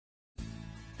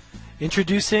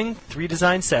Introducing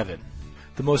 3Design 7,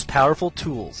 the most powerful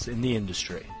tools in the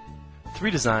industry.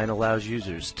 3Design allows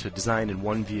users to design in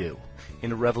one view,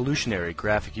 in a revolutionary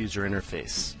graphic user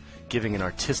interface, giving an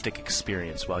artistic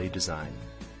experience while you design.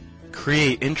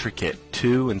 Create intricate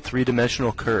 2- and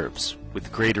 3-dimensional curves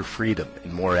with greater freedom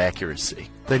and more accuracy.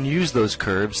 Then use those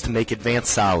curves to make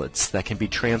advanced solids that can be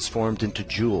transformed into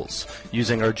jewels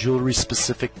using our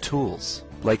jewelry-specific tools,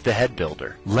 like the head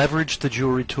builder. Leverage the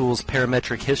jewelry tool's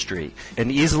parametric history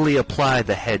and easily apply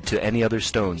the head to any other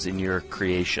stones in your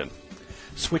creation.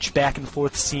 Switch back and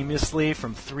forth seamlessly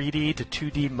from 3D to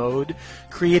 2D mode,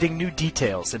 creating new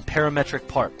details and parametric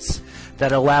parts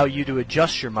that allow you to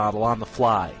adjust your model on the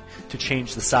fly, to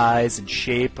change the size and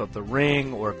shape of the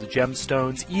ring or of the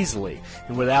gemstones easily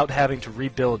and without having to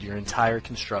rebuild your entire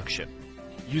construction.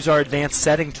 Use our advanced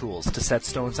setting tools to set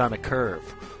stones on a curve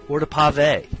or to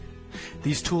pave.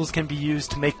 These tools can be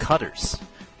used to make cutters,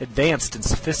 advanced and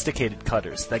sophisticated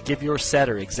cutters that give your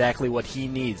setter exactly what he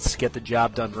needs to get the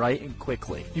job done right and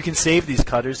quickly. You can save these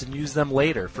cutters and use them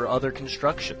later for other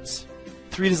constructions.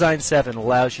 3Design 7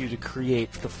 allows you to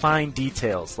create the fine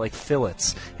details like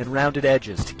fillets and rounded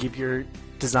edges to give your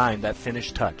design that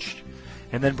finished touch,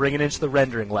 and then bring it into the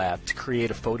rendering lab to create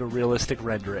a photorealistic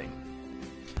rendering.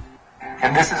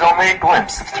 And this is only a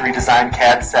glimpse of 3Design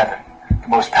CAD 7, the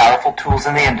most powerful tools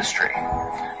in the industry.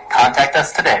 Contact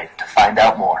us today to find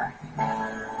out more.